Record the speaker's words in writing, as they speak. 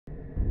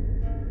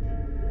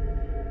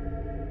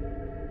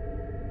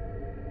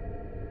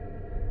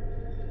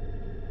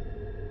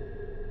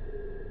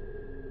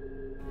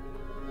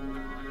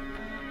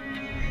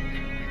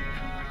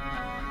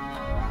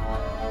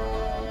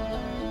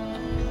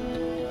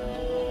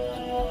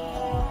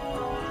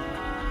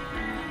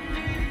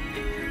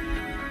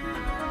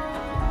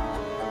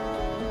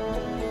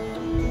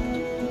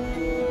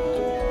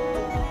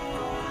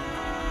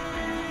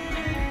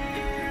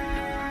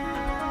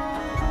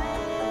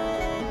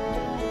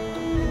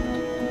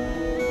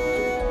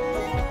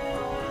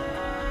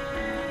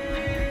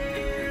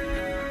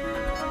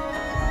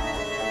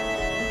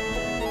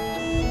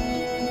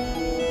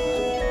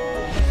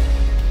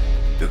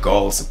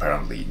Gauls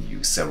apparently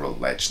knew several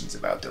legends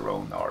about their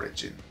own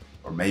origin,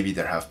 or maybe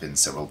there have been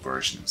several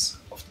versions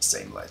of the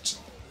same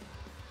legend.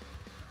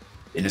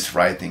 In his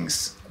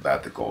writings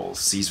about the Gauls,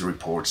 Caesar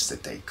reports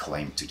that they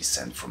claimed to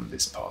descend from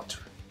this pater,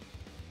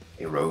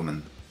 a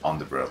Roman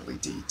underworldly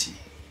deity,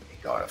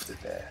 a god of the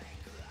dead.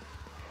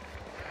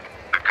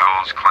 The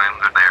Gauls claim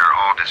that they are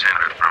all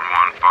descended from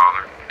one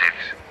father, Dix,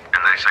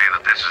 and they say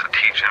that this is a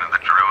teaching of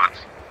the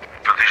Druids.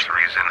 For this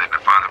reason, they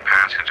define the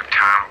passage of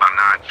time by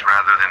nights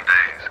rather than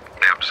days.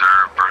 They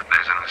observe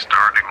birthdays and the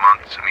starting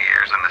months and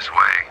years in this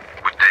way,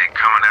 with day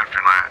coming after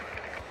night.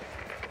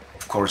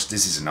 Of course,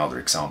 this is another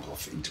example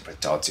of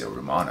interpretatio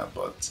romana,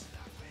 but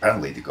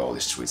apparently the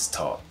Gaulish Druids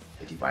taught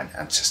a divine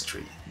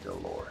ancestry in their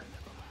lore.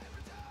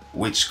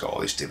 Which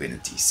Gaulish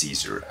divinity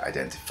Caesar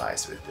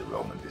identifies with the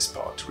Roman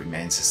despot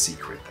remains a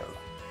secret though.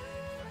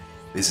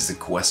 This is a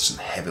question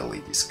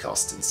heavily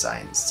discussed in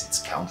science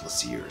since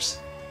countless years.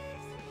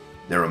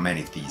 There are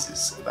many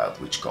theses about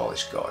which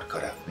Gaulish god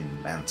could have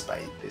been meant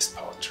by this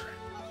pater.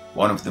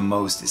 One of the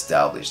most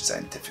established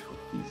scientific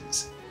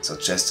theses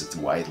suggests that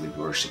the widely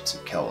worshipped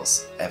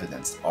Chrigel,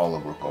 evidenced all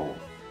over Gaul,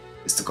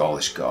 is the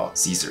Gaulish god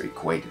Caesar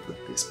equated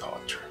with this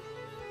pater.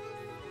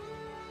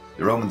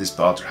 The Roman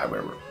dispater,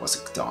 however, was a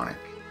chthonic,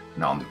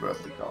 an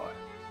underworldly god.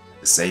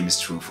 The same is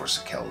true for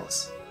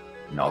Chrigel,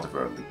 an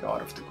otherworldly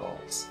god of the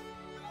Gauls.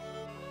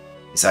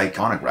 His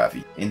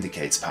iconography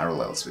indicates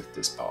parallels with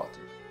this pater,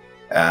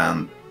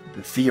 and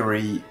the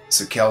theory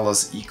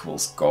Chrigel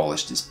equals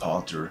Gaulish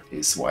dispater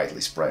is widely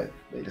spread.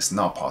 It is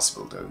not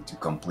possible though to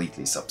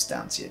completely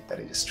substantiate that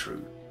it is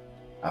true.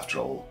 After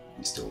all,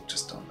 we still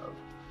just don't know.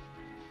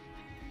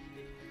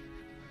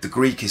 The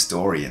Greek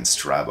historian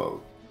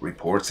Strabo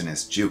reports in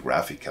his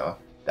Geographica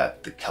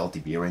that the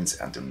Celtiberians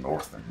and their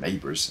northern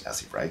neighbors, as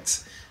he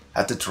writes,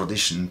 had the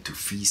tradition to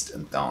feast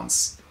and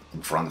dance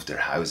in front of their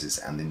houses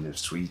and in their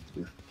street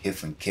with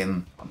kith and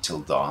kin until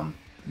dawn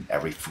in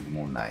every full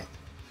moon night,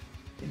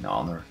 in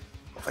honor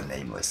of a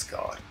nameless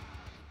god.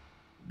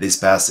 This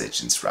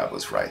passage in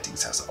Strabo's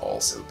writings has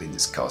also been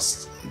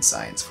discussed in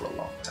science for a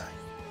long time.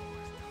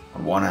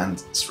 On one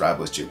hand,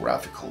 Strabo's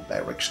geographical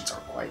directions are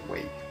quite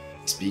vague.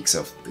 He speaks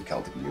of the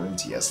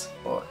Celtiberians, yes,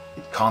 but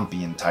it can't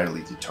be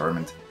entirely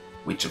determined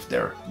which of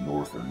their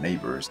northern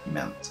neighbors he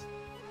meant.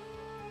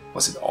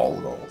 Was it all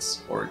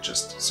Gauls, or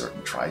just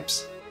certain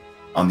tribes?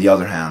 On the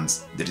other hand,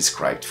 the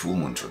described full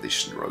moon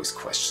tradition rose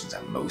questions,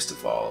 and most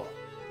of all,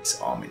 his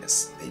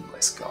ominous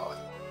nameless god.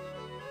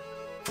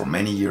 For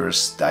many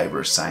years,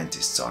 diverse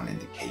scientists saw an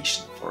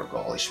indication for a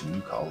Gaulish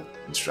moon cult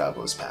in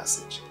Strabo's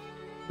passage,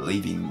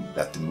 believing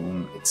that the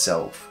moon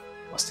itself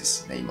was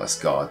this nameless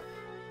god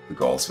the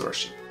Gauls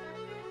worshipped.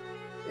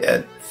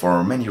 Yet,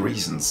 for many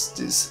reasons,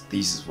 this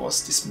thesis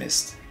was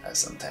dismissed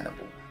as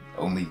untenable.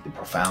 Only the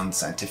profound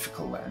scientific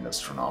and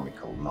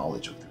astronomical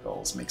knowledge of the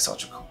Gauls makes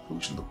such a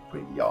conclusion look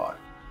pretty odd.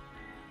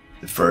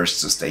 The first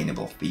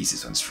sustainable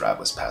thesis on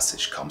Strabo's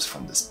passage comes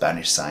from the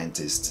Spanish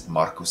scientist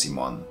Marco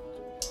Simon.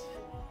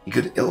 He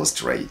could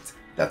illustrate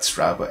that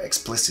Strabo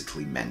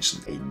explicitly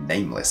mentioned a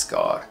nameless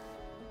god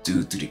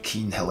due to the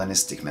keen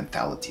Hellenistic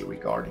mentality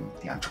regarding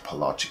the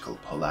anthropological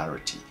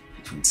polarity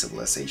between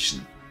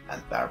civilization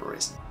and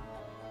barbarism.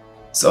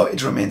 So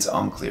it remains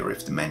unclear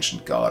if the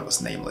mentioned god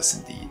was nameless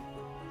indeed,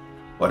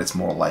 but it's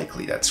more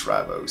likely that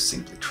Strabo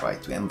simply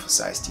tried to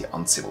emphasize the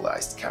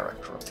uncivilized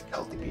character of the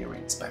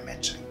Celtiberians by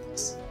mentioning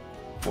this.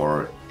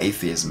 For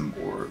atheism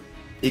or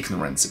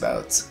ignorance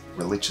about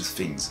religious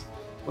things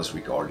was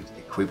regarded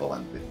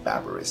equivalent with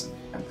barbarism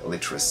and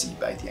illiteracy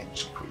by the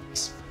ancient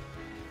Greeks.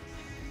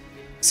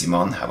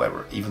 Simon,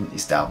 however, even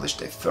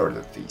established a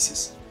further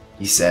thesis.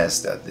 He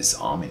says that this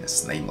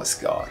ominous nameless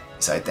god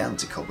is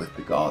identical with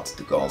the god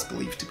the Gauls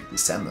believed to be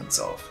descendants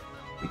of,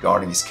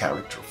 regarding his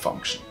character,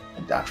 function,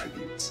 and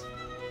attributes.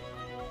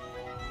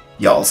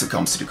 He also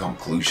comes to the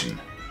conclusion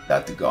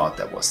that the god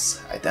that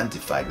was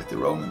identified with the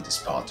Roman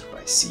dispater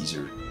by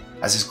Caesar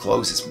has his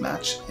closest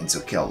match in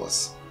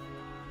Chrigel.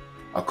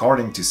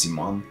 According to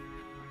Simon,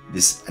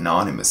 this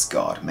anonymous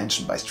god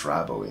mentioned by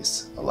Strabo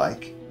is,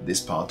 alike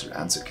dispater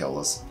and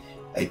Chrigel,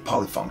 a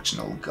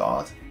polyfunctional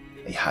god,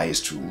 a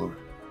highest ruler,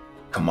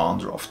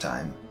 commander of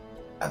time,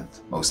 and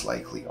most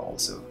likely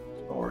also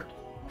lord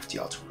of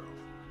the otherworld.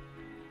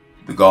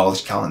 The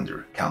Gaulish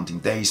calendar, counting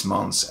days,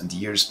 months, and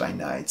years by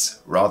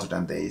nights rather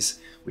than days,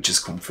 which is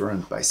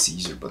confirmed by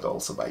Caesar but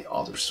also by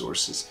other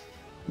sources,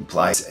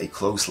 implies a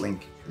close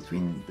link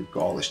between the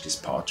Gaulish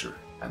dispater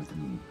and the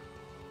moon.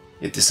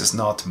 Yet this does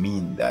not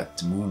mean that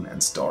the moon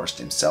and stars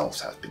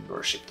themselves have been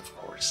worshipped, of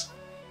course.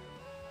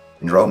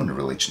 In Roman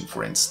religion,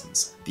 for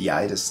instance, the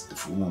Ides, the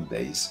full moon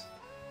days,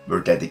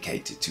 were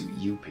dedicated to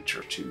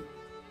Jupiter, too,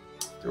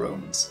 the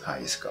Romans'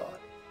 highest god.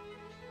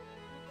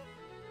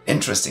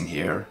 Interesting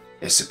here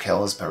is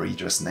Chrigel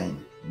Paridra's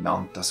name,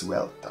 Nanta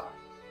Suelta.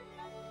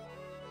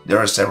 There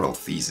are several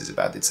theses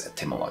about its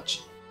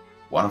etymology.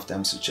 One of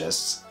them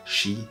suggests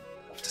she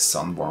of the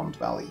sun-warmed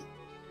valley.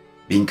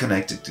 Being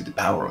connected to the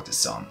power of the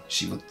sun,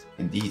 she would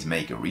indeed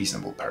make a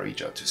reasonable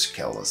Paridra to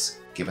Chrigel,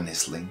 given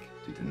his link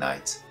to the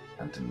night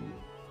and the moon.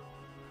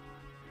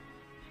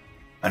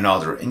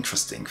 Another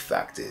interesting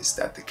fact is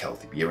that the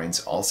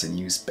Celtiberians also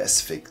knew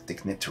specific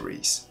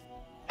dignitaries,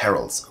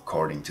 heralds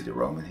according to the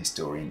Roman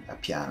historian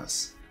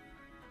Appianus.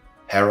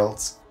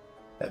 Heralds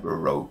that were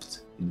robed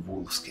in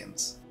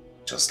wolfskins,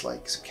 just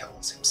like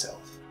Sucellus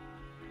himself.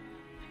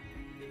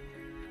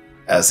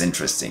 As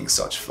interesting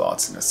such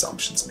thoughts and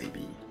assumptions may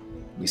be,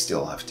 we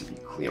still have to be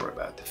clear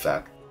about the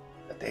fact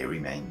that they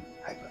remain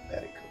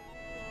hypothetical.